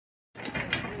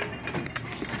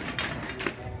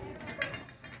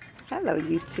Hello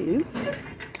YouTube.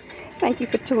 Thank you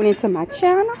for tuning into my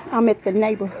channel. I'm at the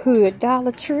neighborhood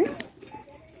Dollar Tree.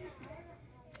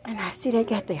 And I see they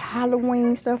got the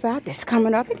Halloween stuff out that's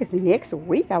coming up. I think it's next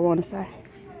week, I want to say.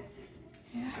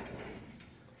 Yeah.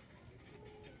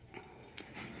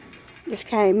 Just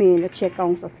came in to check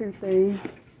on a few things.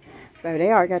 But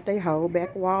they already got their whole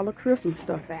back wall of Christmas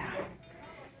stuff out.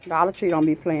 Dollar Tree don't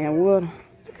be playing with them.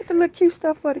 Look at the little cute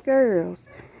stuff for the girls.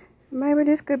 Maybe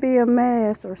this could be a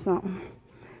mask or something.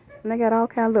 And they got all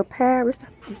kind of little parrots.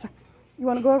 You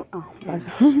want to go? Oh,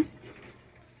 sorry.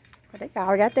 But they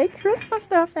already got their Christmas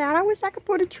stuff out. I wish I could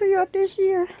put a tree up this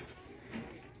year.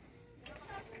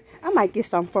 I might get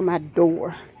something for my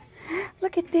door.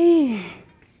 Look at this.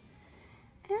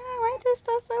 Oh, ain't this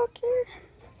stuff so cute?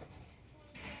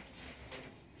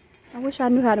 I wish I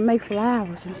knew how to make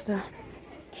flowers and stuff.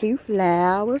 Cute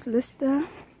flowers, little stuff.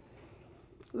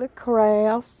 Little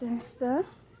crafts and stuff.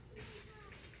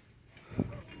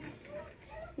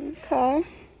 Okay.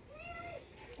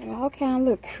 And all kind of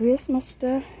little Christmas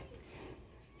stuff.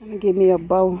 I'm gonna give me a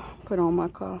bow, put on my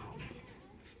car.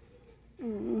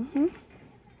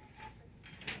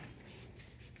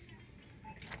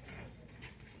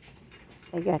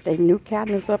 They got their new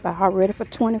calendars up. I already for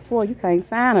 24. You can't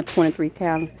find a 23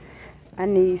 calendar. I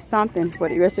need something for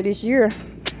the rest of this year.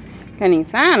 Can't even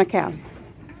find a calendar.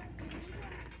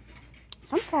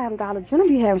 Sometimes Dollar General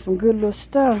be having some good little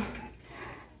stuff.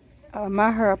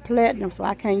 My hair platinum, so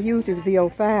I can't use this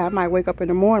VO5. I might wake up in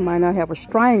the morning, might not have a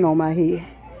string on my head.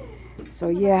 So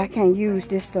yeah, I can't use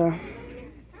this stuff.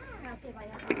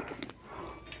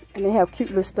 And they have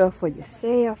cute little stuff for your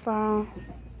cell phone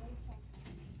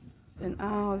and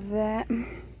all that.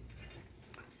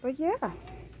 But yeah,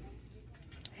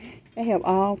 they have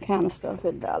all kind of stuff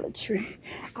at Dollar Tree.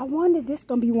 I wonder if this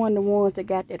gonna be one of the ones that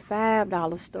got that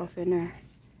 $5 stuff in there.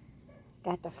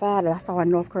 Got the $5 that I saw in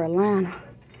North Carolina.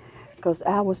 Because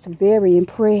I was very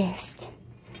impressed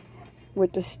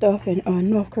with the stuff in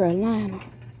North Carolina.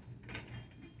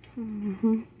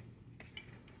 I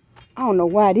don't know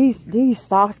why these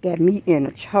socks got me in a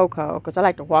chokehold. Because I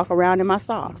like to walk around in my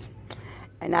socks.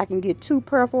 And I can get 2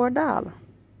 pair for $1.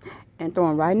 And throw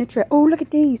them right in the trash. Oh, look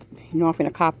at these. You know I'm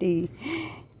finna cop these.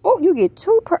 Oh, you get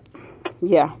 2 per.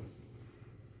 Yeah.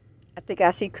 I think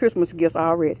I see Christmas gifts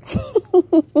already.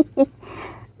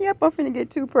 Yep, I'm finna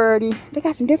get 2 per of these. They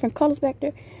got some different colors back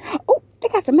there. Oh, they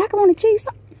got some macaroni cheese.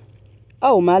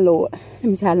 Oh, my Lord. Let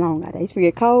me see how long are they. It's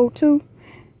get cold, too.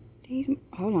 These,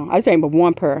 hold on. I was saying but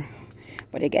 1 per.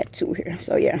 But they got 2 here.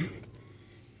 So, yeah.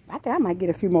 I think I might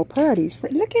get a few more per of these.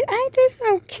 Look at, ain't this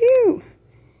so cute?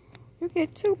 You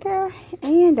get 2 per.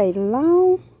 And they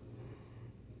long.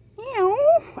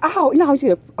 Oh, no, you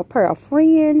get a pair of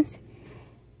Friends.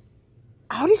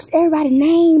 Oh, this is everybody's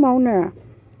name on there.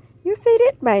 You see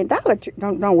this? Man, Dollar Tree.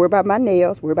 Don't worry about my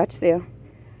nails. Worry about yourself.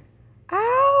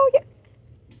 Oh, yeah.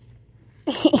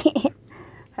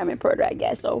 How many per do I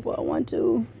got so far? 1,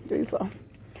 2, 3, 4.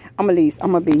 I'm gonna leave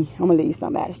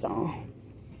somebody some.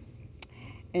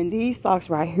 And these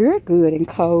socks right here are good and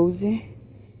cozy.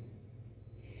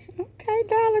 Okay,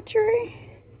 Dollar Tree.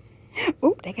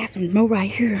 Oh, they got some more right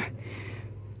here.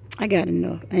 I got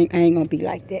enough. I ain't gonna be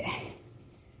like that.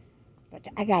 But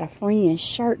I got a friend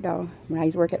shirt though when I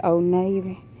used to work at Old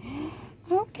Navy.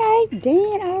 Okay,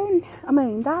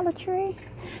 Dollar Tree.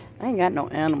 I ain't got no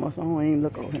animals, so I don't even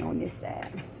look over here on this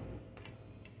side.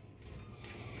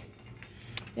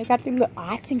 They got them little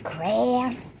arts and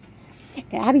crafts.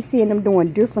 And I be seeing them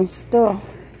doing different stuff.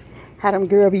 How them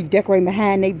girls be decorating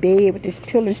behind their bed with this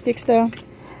pill and stick stuff.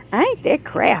 I ain't that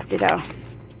crafty though.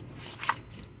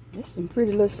 There's some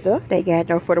pretty little stuff they got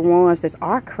though for the ones that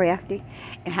are crafty.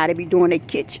 And how they be doing their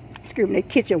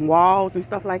kitchen walls and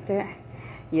stuff like that.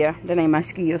 Yeah, that ain't my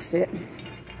skill set.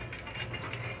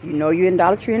 You know you're in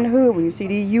Dollar Tree in the hood when you see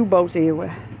these U-boats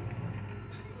everywhere.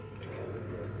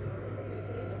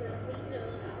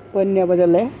 But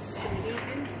nevertheless,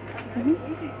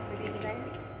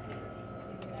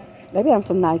 they be having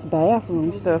some nice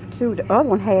bathroom stuff too. The other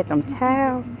one had them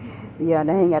tiles. Yeah,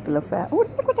 they ain't got the little fire. Oh,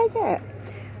 look what they got.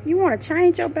 You want to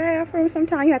change your bathroom?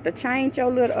 Sometimes you have to change your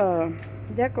little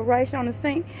decoration on the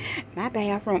sink. My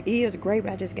bathroom is great,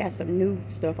 but I just got some new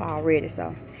stuff already,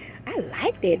 so I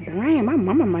like that brand. My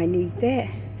mama might need that.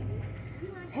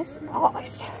 That's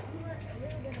nice.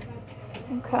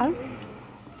 Okay.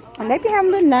 And they be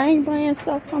having little name brand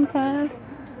stuff sometimes.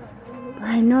 But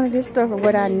ain't none of this stuff is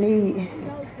what I need.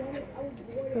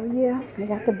 So yeah, I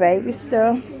got the baby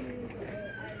stuff.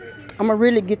 I'm gonna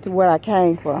really get to what I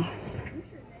came for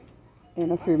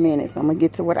in a few minutes. I'm gonna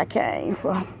get to what I came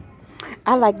for.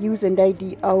 I like using their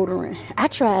deodorant. I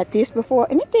tried this before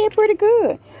and it did pretty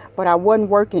good. But I wasn't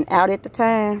working out at the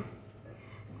time.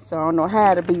 So I don't know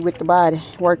how to be with the body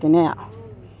working out.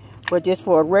 But just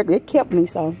for a regular, it kept me,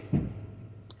 so.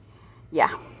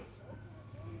 Yeah.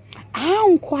 I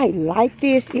don't quite like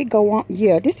this. It go on.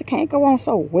 Yeah, this can't go on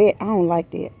so wet. I don't like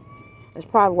that. That's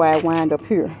probably why I wind up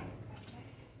here.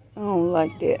 I don't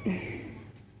like that.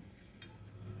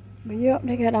 But yep,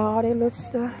 they got all that little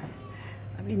stuff.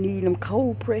 I be needing them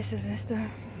cold presses and stuff.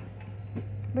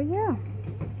 But yeah.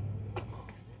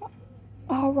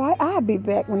 Alright, I'll be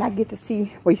back when I get to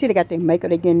see. Well, you see they got their makeup.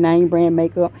 They get name brand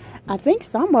makeup. I think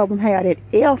some of them have that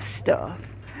elf stuff.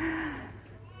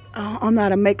 I'm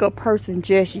not a makeup person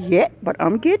just yet, but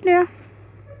I'm getting there.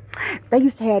 They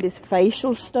used to have this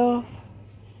facial stuff.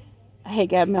 I had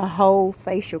got my whole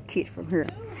facial kit from here.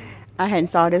 I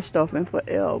hadn't saw this stuff in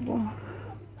forever.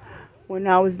 When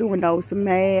I was doing those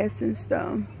masks and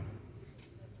stuff.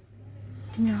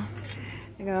 Yeah.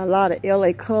 They got a lot of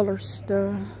LA color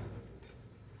stuff.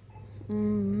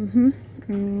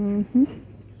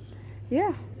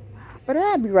 Yeah. But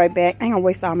I'll be right back. I ain't gonna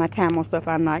waste all my time on stuff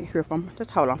I'm not here from.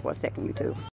 Just hold on for a second,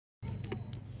 YouTube.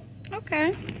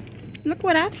 Okay. Look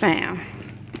what I found.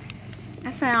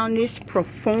 I found this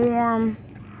Perform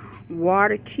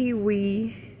Water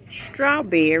Kiwi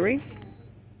Strawberry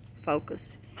Focus.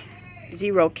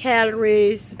 0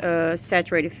 calories,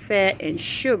 saturated fat, and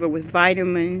sugar with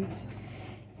vitamins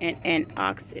and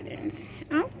antioxidants.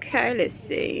 Okay, let's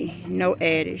see. No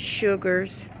added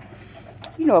sugars.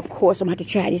 You know, of course, I'm going to have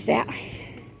to try this out.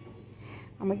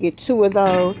 I'm going to get 2 of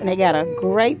those. And they got a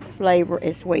grape flavor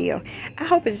as well. I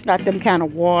hope it's not them kind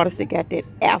of waters that got that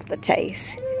aftertaste.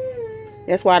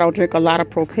 That's why I don't drink a lot of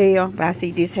Propel. But I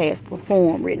see this has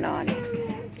Perform written on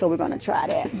it. So we're going to try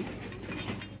that.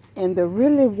 And the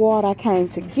really water I came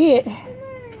to get,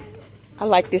 I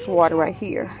like this water right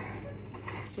here.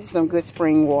 This is some good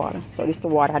spring water. So this is the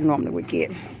water I normally would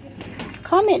get.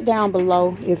 Comment down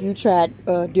below if you tried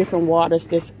different waters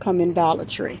that come in Dollar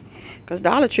Tree. Because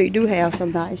Dollar Tree do have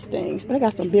some nice things. But I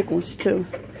got some big ones too.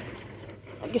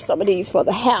 I'll get some of these for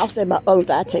the house and my others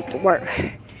I take to work.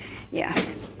 Yeah.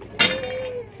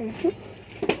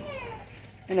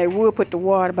 And they would put the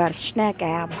water by the snack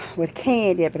aisle with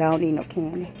candy, but I don't need no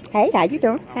candy. Hey, how you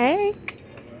doing? Hey.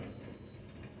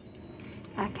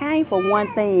 I came for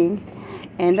one thing,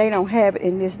 and they don't have it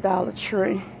in this Dollar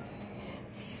Tree.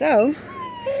 So,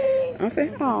 I'm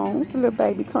finna, oh, the little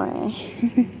baby crying.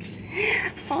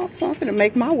 So I'm finna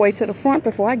make my way to the front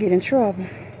before I get in trouble.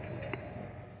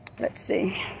 Let's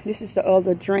see. This is the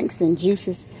other drinks and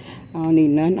juices. I don't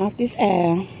need nothing off this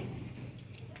aisle.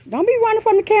 Don't be running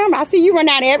from the camera. I see you run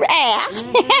down every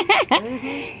aisle.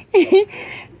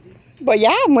 But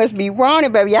y'all must be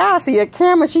running, baby. Y'all see a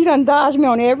camera. She done dodged me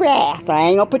on every aisle. So I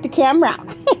ain't gonna put the camera on.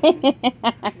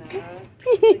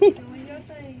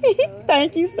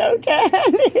 Thank you so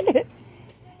kind.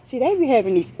 See, they be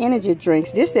having these energy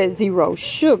drinks. This says 0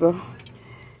 sugar.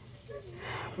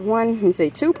 Let me say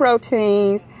 2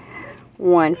 proteins.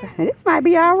 1. And this might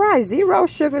be all right. 0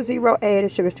 sugar, 0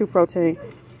 added sugars, 2 protein.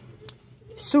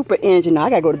 Super engine. I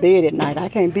gotta go to bed at night. I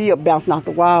can't be up bouncing off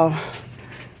the wall.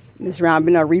 This round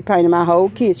been repainting my whole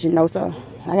kitchen. No, so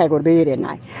I gotta go to bed at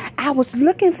night. I was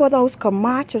looking for those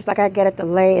Camachos like I got at the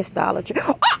last Dollar Tree.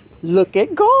 Oh, look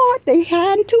at God. They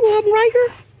hiding 2 of them right here.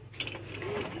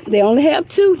 They only have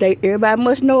 2. Everybody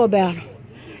must know about them.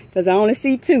 Because I only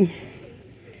see 2.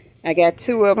 I got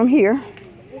 2 of them here.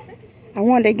 I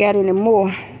wonder they got any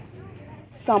more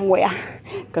somewhere.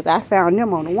 Because I found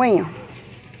them on the whim.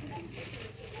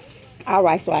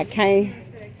 Alright, so I came.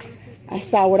 I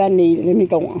saw what I needed. Let me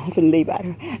go on. I'm gonna leave out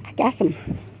here. I got some.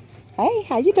 Hey,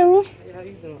 how you doing? Hey, how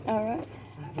you doing? Alright.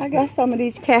 I got some of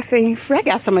these caffeine free. I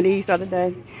got some of these the other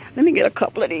day. Let me get a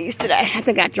couple of these today. I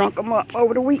think I drunk them up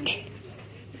over the week.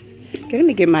 Okay, let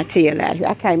me get my tail out here.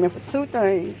 I came in for 2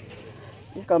 things.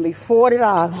 It's gonna be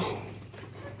 $40.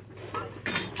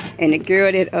 And the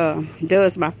girl that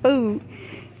does my food,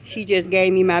 she just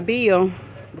gave me my bill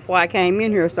before I came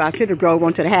in here, so I should have drove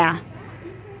on to the house.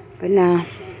 But now,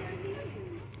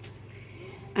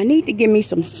 I need to get me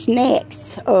some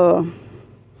snacks. The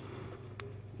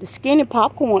skinny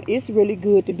popcorn is really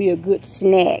good to be a good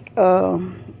snack.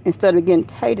 Instead of getting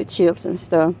tater chips and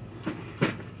stuff.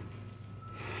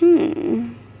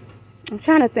 I'm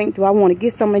trying to think, do I want to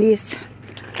get some of this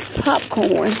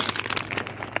popcorn?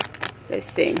 Let's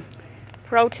see.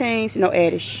 Proteins, no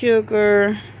added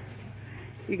sugar.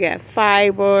 You got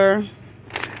fiber.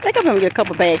 I think I'm going to get a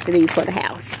couple bags of these for the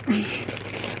house.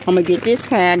 I'm going to get this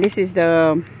kind. This is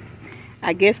the,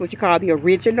 I guess what you call the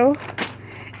original.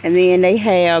 And then they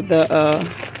have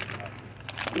the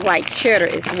white cheddar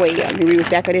as well. Let me read what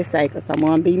back of this say, because I'm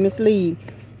gonna be mislead.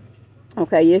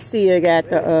 Okay, you still got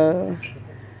the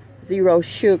 0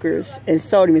 sugars and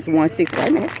sodium is 160. Wait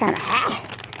a minute, it's kind of high.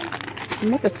 I'm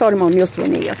gonna put the sodium on this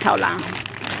one is. Hold on.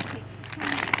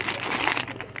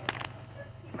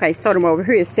 Okay, sodium over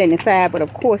here is 75, but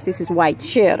of course this is white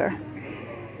cheddar.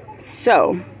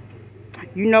 So,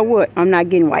 you know what? I'm not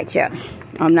getting white cheddar.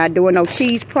 I'm not doing no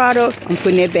cheese products. I'm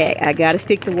putting it back. I gotta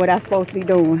stick to what I'm supposed to be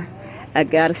doing. I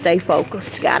gotta stay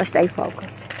focused. Gotta stay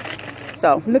focused.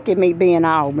 So, look at me being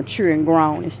all mature and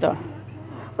grown and stuff.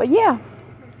 But yeah,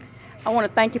 I want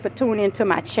to thank you for tuning into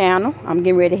my channel. I'm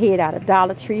getting ready to head out of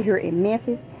Dollar Tree here in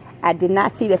Memphis. I did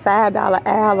not see the $5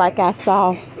 aisle like I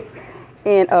saw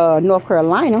in North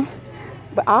Carolina.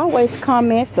 But always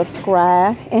comment,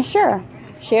 subscribe, and share.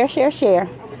 Share.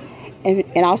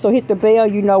 And also hit the bell,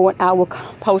 you know when I will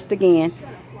post again.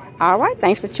 All right,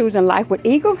 thanks for choosing Life with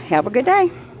Eagle. Have a good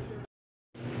day.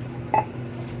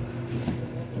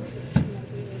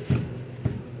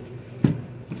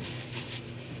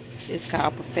 It's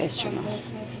called professional.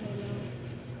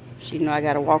 She know I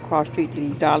gotta walk across the street to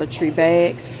these Dollar Tree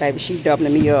bags. Baby, she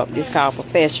doubling me up. This called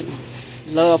professional.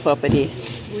 Love her for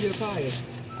this.